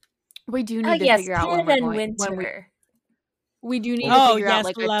 winter. We do Oh need to yes, figure out when Canada we're and going. winter. We do need Oh, to figure yes, out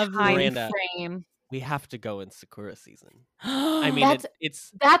like a lovely. time Miranda. frame. We have to go in Sakura season. I mean, That's-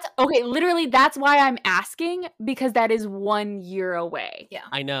 it's That's okay. Literally, that's why I'm asking, because that is 1 year away. Yeah.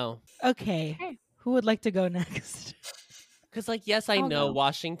 I know. Okay. Okay. Who would like to go next? Because, like, yes, I I'll know go.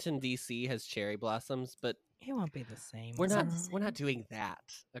 Washington D.C. has cherry blossoms, but It won't be the same. we're It's not not the we're not same. doing that.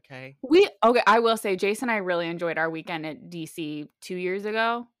 Okay. I will say, Jason and I really enjoyed our weekend at DC 2 years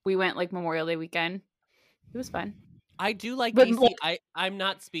ago. We went like Memorial Day weekend. It was fun. I do like But, DC. like- I'm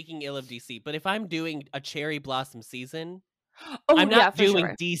not speaking ill of DC, but if I'm doing a cherry blossom season, Oh, I'm yeah, not for doing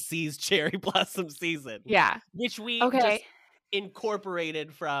sure. DC's cherry blossom season. Yeah. Which we Okay. just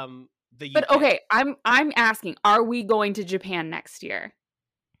incorporated from the UK. But okay, I'm asking, are we going to Japan next year?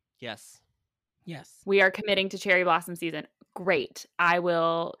 Yes. Yes. We are committing to cherry blossom season. Great. I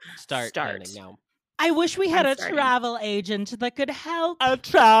will Start Start. planning now. I wish we had I'm a starting. travel agent that could help. A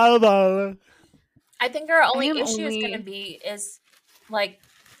travel. I think our only am issue is going only- to be is like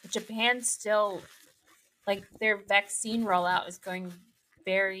Japan still like their vaccine rollout is going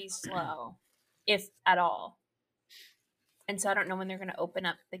very slow, if at all. and so I don't know when they're going to open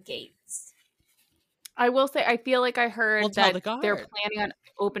up the gates. I will say, I feel like I heard Well, tell that the they're guard. planning on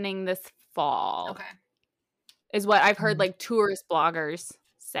opening this fall. Okay. Is what I've heard Mm. like tourist bloggers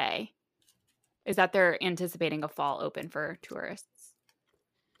say. Is that they're anticipating a fall open for tourists.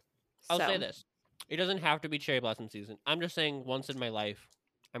 I'll say So, this: it doesn't have to be cherry blossom season. I'm just saying, once in my life,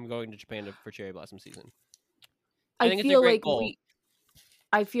 I'm going to Japan for cherry blossom season. I think it's a great goal.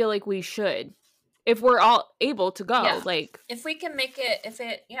 I feel like we should, if we're all able to go. Yeah. Like, If we can make it, if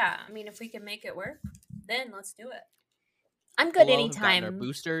we can make it work, then let's do it. I'm good We'll all have gotten anytime. our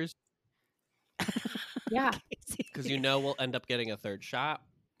boosters, yeah, because we'll end up getting a third shot.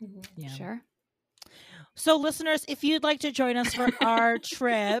 Mhm. Yeah. sure. So, listeners, if you'd like to join us for our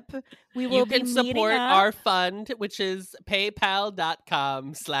trip, we will You be can meeting support up. our fund, which is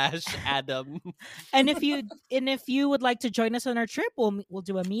paypal.com/Adam. And if you would like to join us on our trip, we'll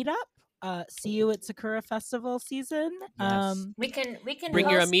do a meetup. See you at Sakura Festival season. Yes. We can Bring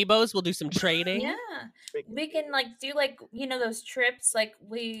your host- amiibos. We'll do some trading. Yeah, we can like do like those trips. Like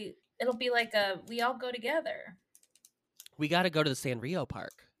it'll be like we all go together. We got to go to the Sanrio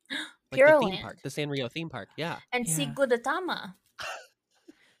park. Like Pure the theme Land. park, the Sanrio theme park. Yeah. And see Yeah. Gudetama.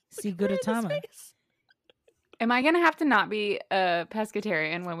 See Look at Gudetama. Miranda's face. Am I gonna have to not be a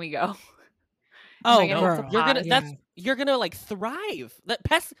pescatarian when we go? Oh, I gonna girl. have to You're gonna pause? you're gonna like thrive.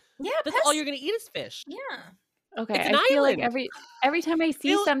 That's Yeah, all you're gonna eat is fish. Yeah. Okay, It's an I feel like island. every time I see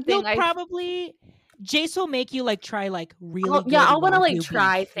You'll something, I probably Jace will make you like try like really. I'll want to like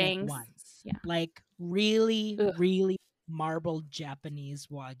try things. once. Yeah. Like really, Ugh. really marbled Japanese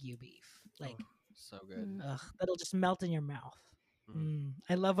Wagyu beef. Like, So good. Mm. ugh, that'll just melt in your mouth. Mm.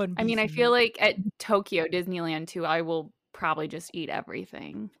 I love when. I mean, beef I feel melts. like at Tokyo Disneyland too, I will probably just eat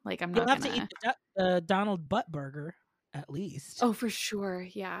everything. Like I'm You'll not have gonna. to eat the Donald Butt Burger at least. Oh, for sure,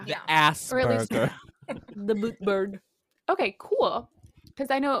 yeah. The Yeah. ass Or at least- burger. The boot bird. Okay, cool. Because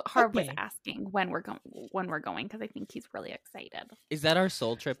I know Harv was Okay. asking when we're going because I think he's really excited. Is that our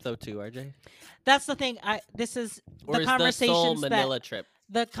soul trip though too, RJ? That's the thing. This is Or the is the soul conversations Manila trip?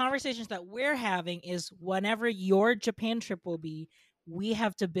 the conversations that we're having is whenever your Japan trip will be, we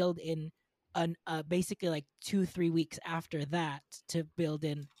have to build in basically like 2-3 weeks after that to build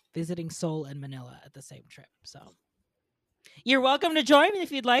in visiting Seoul and Manila at the same trip. So you're welcome to join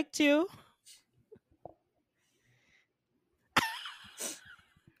if you'd like to.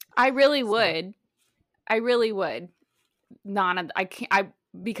 I really would. I really would. I can't.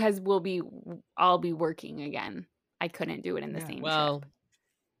 Because I'll be working again. I couldn't do it in the Yeah. same Well, trip.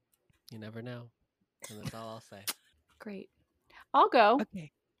 you never know. And that's all I'll say. Great. I'll go.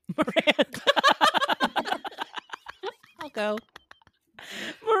 Okay. Miranda. I'll go.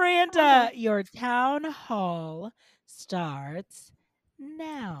 Miranda, your town hall starts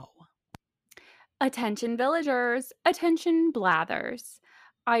now. Attention villagers, attention blathers.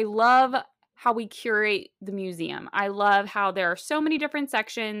 I love how we curate the museum. I love how there are so many different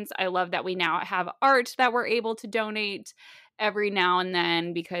sections. I love that we now have art that we're able to donate every now and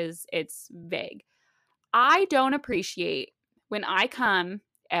then because it's vague. I don't appreciate when I come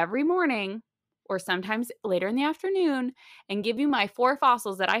every morning or sometimes later in the afternoon and give you my 4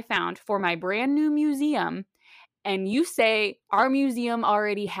 fossils that I found for my brand new museum and you say our museum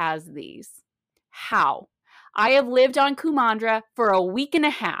already has these. How? I have lived on Kumandra for a week and a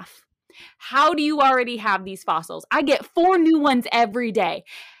half. How do you already have these fossils? I get 4 new ones every day.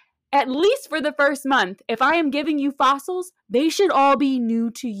 At least for the first month, if I am giving you fossils, they should all be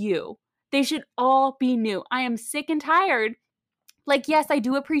new to you. They should all be new. I am sick and tired. Like, yes, I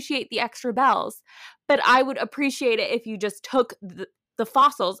do appreciate the extra bells, but I would appreciate it if you just took the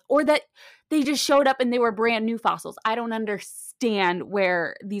fossils or that they just showed up and they were brand new fossils. I don't understand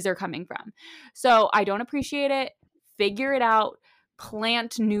where these are coming from. So I don't appreciate it. Figure it out.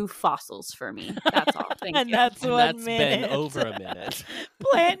 Plant new fossils for me. That's all. Thank And you. that's And 1 that's minute. been over a minute.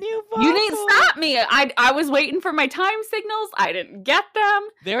 Plant new fossils. You didn't stop me. I was waiting for my time signals. I didn't get them.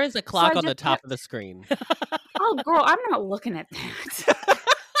 There is a clock I on the just top kept- of the screen. Oh, girl, I'm not looking at that.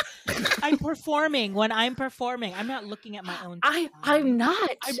 I'm performing. When I'm performing, I'm not looking at my own. I'm not.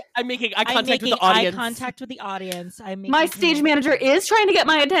 I'm making eye I'm contact making with the audience. eye contact with the audience. I'm My making stage manager is trying to get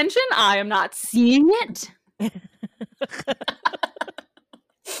my attention. I am not seeing it.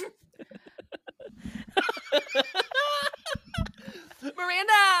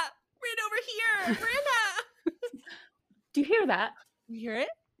 Miranda! Miranda, over here! Miranda! Do you hear that? You hear it?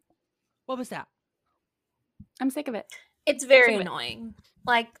 What was that? I'm sick of it. It's very Anyway. annoying.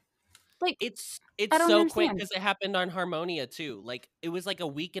 Like, It's I don't so quick understand. because it happened on Harmonia too. Like it was like a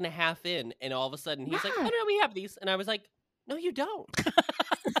week and a half in, and all of a sudden he's like, "I Yeah. don't know, we have these," and I was like, "No, you don't.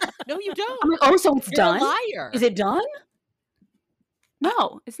 No, you don't. I'm like, oh, so it's You're done? a liar." Is it done?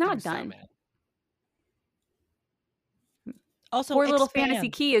 No, it's I'm not so done. mad. Also, Poor little Fantasy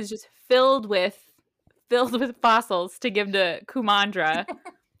expand. Key is just filled with fossils to give to Kumandra.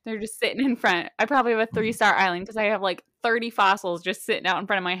 They're just sitting in front. I probably have a 3-star island because I have like 30 fossils just sitting out in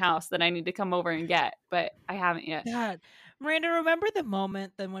front of my house that I need to come over and get, but I haven't yet. God, Miranda, remember the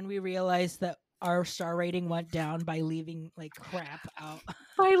moment then when we realized that our star rating went down by leaving like crap out?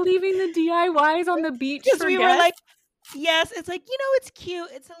 By leaving the DIYs on the beach Because for we were guests. like, yes, it's like, it's cute.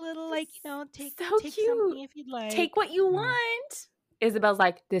 It's a little like, take So take cute. something if you'd like. Take what you want. Isabel's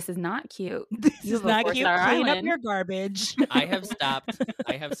like, this is not cute. This You is have a not cute. 4-star Clean up island. your garbage. I have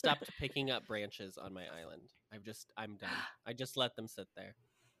stopped picking up branches on my island. I'm done. I just let them sit there.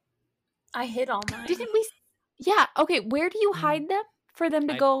 I hid all mine. Didn't we? Yeah. Okay. Where do you Mm. hide them for them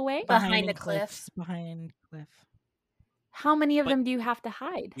to I- go away? Behind the a cliff. cliffs, behind cliff. How many of But- them do you have to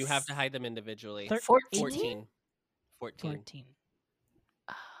hide? You have to hide them individually. 14? 14.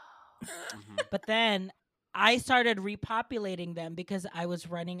 Oh. Mhm. But then I started repopulating them because I was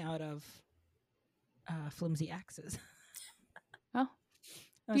running out of flimsy axes. Oh.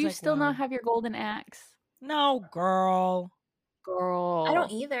 I Do was you like, still "Wow." not have your golden axe? No, girl. Girl. I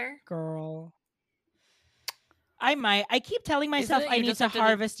don't either. Girl. I might. I keep telling myself it I you need just to have to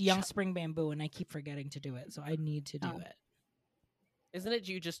harvest young spring bamboo, and I keep forgetting to do it. So I need to do Oh. it. Isn't it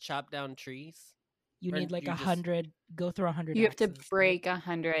you just chop down trees? You Or need like you just- 100. Go through 100. You have to axes, break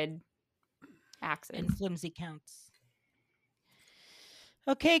 100 axes. and flimsy counts.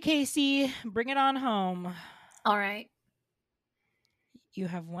 Okay, Casey, bring it on home. All right. You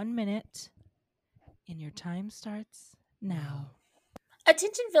have 1 minute, and your time starts now.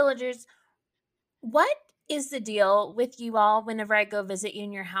 Attention villagers, what is the deal with you all whenever I go visit you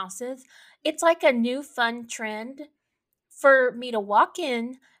in your houses? It's like a new fun trend for me to walk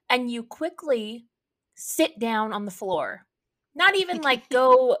in and you quickly sit down on the floor. Not even like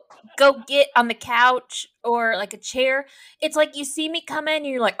go get on the couch or like a chair. It's like you see me come in and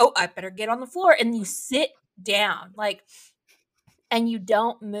you're like, "Oh, I better get on the floor." And you sit down like and you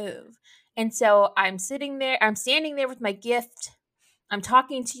don't move. And so I'm standing there with my gift. I'm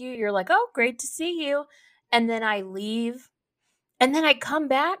talking to you. You're like, "Oh, great to see you." And then I leave. And then I come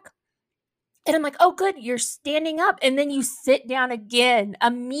back. And I'm like, "Oh, good. You're standing up." And then you sit down again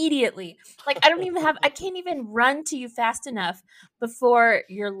immediately. Like, I can't even run to you fast enough before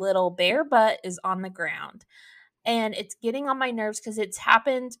your little bear butt is on the ground. And it's getting on my nerves because it's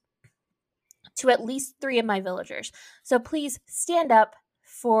happened to at least 3 of my villagers. So please stand up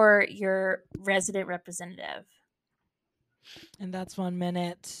for your resident representative. And that's 1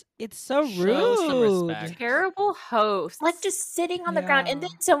 minute. It's so Show some rude. respect. Terrible host. Like just sitting on the ground. And Yeah.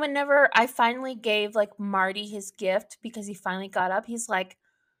 then so whenever I finally gave like Marty his gift because he finally got up, he's like,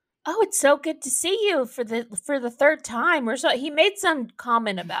 "Oh, it's so good to see you for the 3rd time," or so. He made some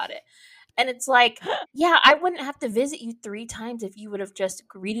comment about it. And it's like, yeah, I wouldn't have to visit you 3 times if you would have just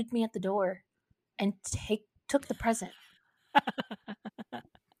greeted me at the door and took the present.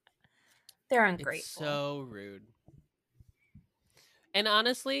 They're ungrateful. It's so rude. And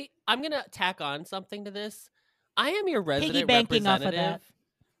honestly, I'm gonna tack on something to this. I am your resident Piggybanking off of representative. that.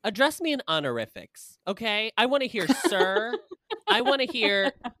 Address me in honorifics, okay? I want to hear sir. I want to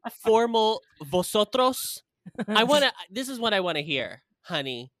hear formal vosotros. This is what I want to hear,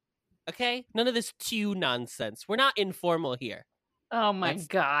 honey. Okay? None of this "tu" nonsense. We're not informal here. oh my That's-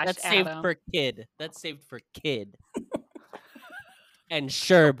 gosh, That's saved Adam. for kid. That's saved for kid. And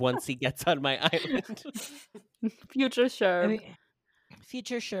Sherb once he gets on my island. Future sure. I mean,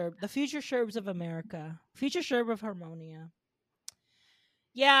 future Sherb, the future Sherbs of America, future Sherb of Harmonia.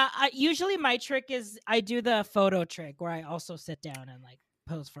 Yeah, usually my trick is I do the photo trick where I also sit down and like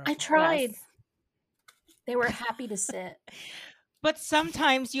pose for. a I photo. tried. Yes. They were happy to sit. But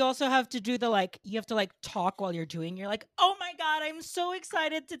sometimes you also have to do you have to like talk while you're doing. You're like, "Oh my god, I'm so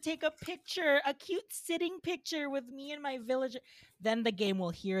excited to take a picture, a cute sitting picture with me and my villager." Then the game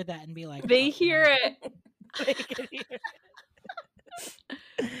will hear that and be like, They "Oh, hear no." it. They can hear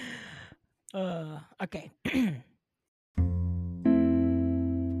it. Okay.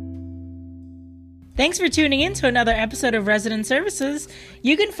 Thanks for tuning in to another episode of Resident Services.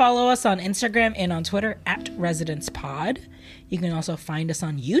 You can follow us on Instagram and on Twitter at ResidencePod. You can also find us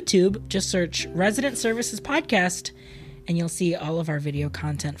on YouTube. Just search Resident Services Podcast, and you'll see all of our video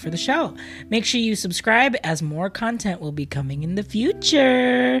content for the show. Make sure you subscribe, as more content will be coming in the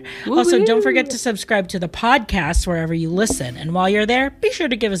future. Also, don't forget to subscribe to the podcast wherever you listen. And while you're there, be sure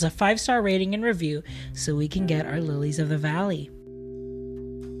to give us a 5-star rating and review so we can get our lilies of the valley.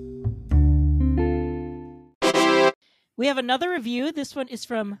 We have another review. This one is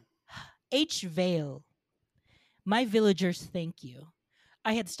from H. Vale. My villagers thank you.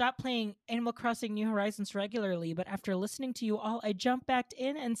 I had stopped playing Animal Crossing New Horizons regularly, but after listening to you all, I jumped back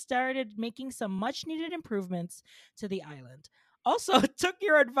in and started making some much-needed improvements to the island. Also, took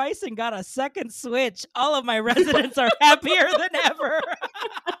your advice and got a second Switch. All of my residents are happier than ever.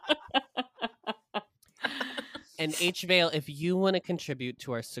 And H-Vale, if you want to contribute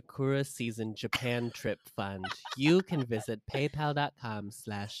to our Sakura Season Japan Trip Fund, you can visit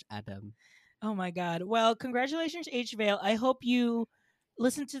paypal.com/Adam. Oh my God. Well, congratulations, H-Vale. I hope you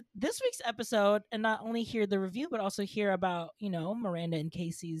listen to this week's episode and not only hear the review, but also hear about, Miranda and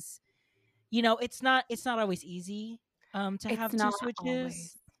Casey's. It's not always easy to have two Switches,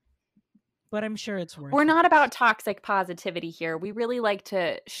 always. but I'm sure it's worth We're it. not about toxic positivity here. We really like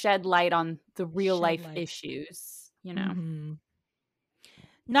to shed light on the real life issues, Mm-hmm.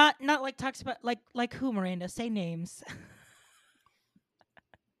 Not like toxic, but like who, Miranda? Say names.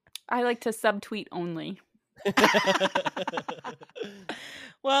 I like to subtweet only.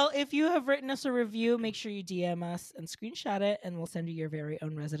 Well, if you have written us a review, make sure you DM us and screenshot it, and we'll send you your very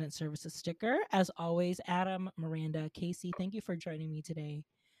own Resident Services sticker. As always, Adam, Miranda, Casey, thank you for joining me today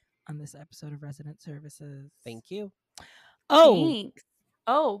on this episode of Resident Services. Thank you. Oh, Thanks.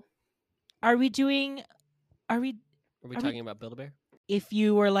 Oh, are we talking about Build-A-Bear? If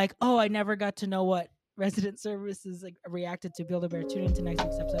you were like, oh, I never got to know what Resident Services reacted to Build-A-Bear, tune into next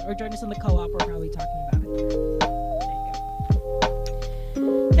week's episode or join us on the co-op. We're probably talking about it. There you go.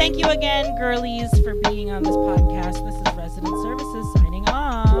 Thank you again, girlies, for being on this podcast. This is Resident Services signing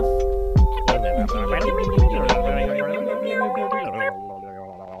off.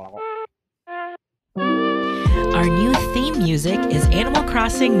 Our new theme music is Animal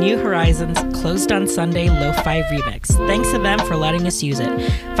Crossing New Horizons Closed on Sunday Lo-Fi Remix. Thanks to them for letting us use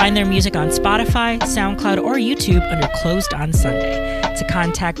it. Find their music on Spotify, SoundCloud, or YouTube under Closed on Sunday. To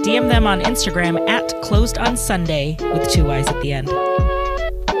contact, DM them on Instagram at Closed on Sunday with 2 Y's at the end.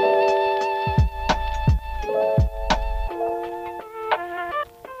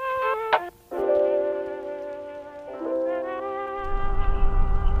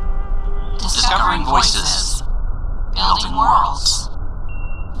 Discovering voices, building worlds,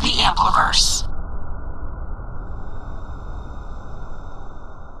 the Ampliverse.